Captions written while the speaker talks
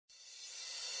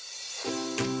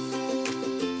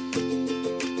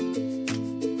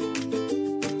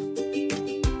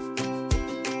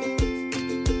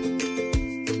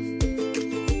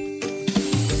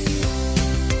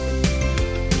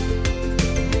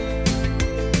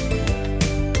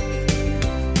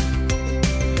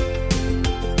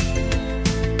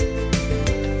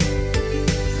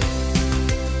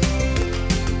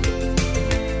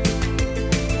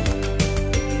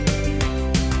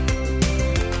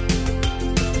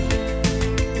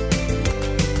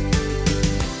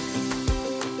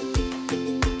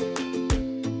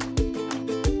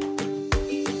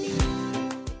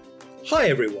Hi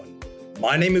everyone,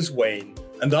 my name is Wayne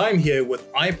and I'm here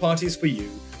with iParties4u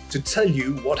to tell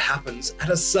you what happens at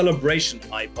a celebration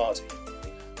iParty.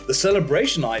 The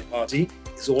celebration iParty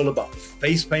is all about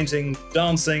face painting,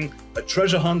 dancing, a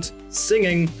treasure hunt,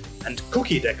 singing and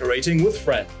cookie decorating with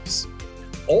friends.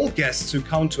 All guests who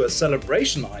come to a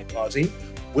celebration iParty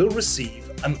will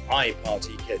receive an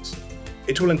iParty kit.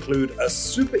 It will include a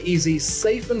super easy,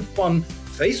 safe and fun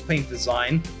face paint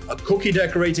design, a cookie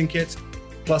decorating kit,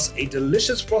 plus a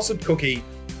delicious frosted cookie,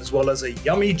 as well as a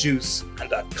yummy juice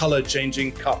and a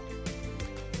color-changing cup.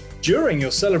 During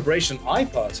your celebration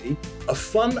iParty, a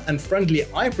fun and friendly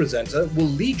iPresenter will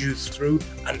lead you through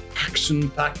an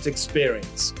action-packed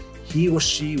experience. He or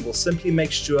she will simply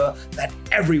make sure that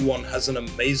everyone has an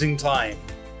amazing time.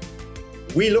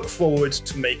 We look forward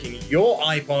to making your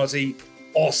iParty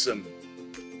awesome.